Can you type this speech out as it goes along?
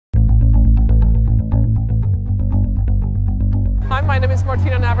Hi, my name is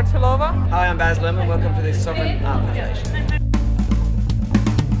Martina Navratilova. Hi, I'm Baz Luhrmann. Welcome to the Sovereign Art Foundation.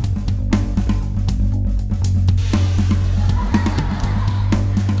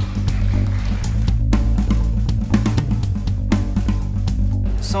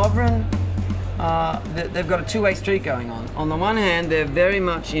 Sovereign, they've got a two-way street going on. On the one hand, they're very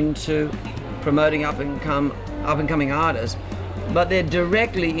much into promoting up-and-coming artists, but they're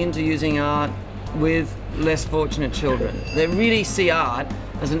directly into using art with less fortunate children. They really see art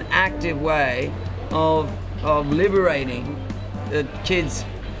as an active way of liberating the kids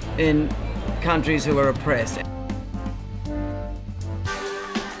in countries who are oppressed.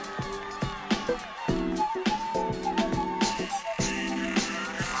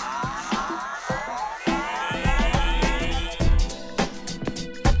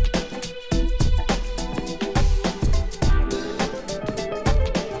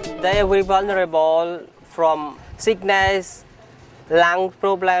 They are very vulnerable from sickness, lung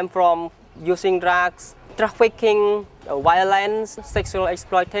problem, from using drugs, trafficking, violence, sexual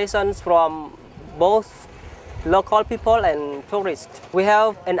exploitations from both local people and tourists. We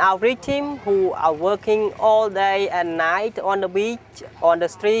have an outreach team who are working all day and night on the beach, on the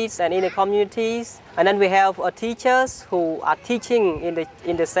streets and in the communities. And then we have teachers who are teaching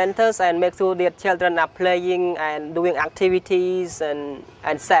in the centers and make sure their children are playing and doing activities and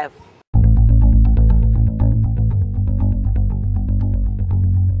safe.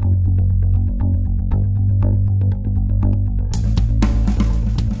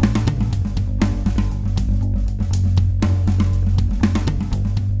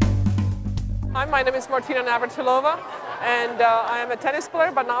 Hi, my name is Martina Navratilova, and I am a tennis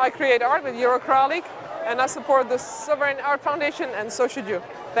player, but now I create art with Eurocrolic, and I support the Sovereign Art Foundation, and so should you.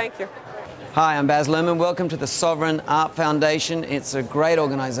 Thank you. Hi, I'm Baz Luhrmann. Welcome to the Sovereign Art Foundation. It's a great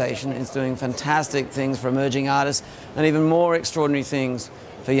organization. It's doing fantastic things for emerging artists and even more extraordinary things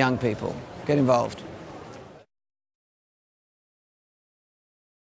for young people. Get involved.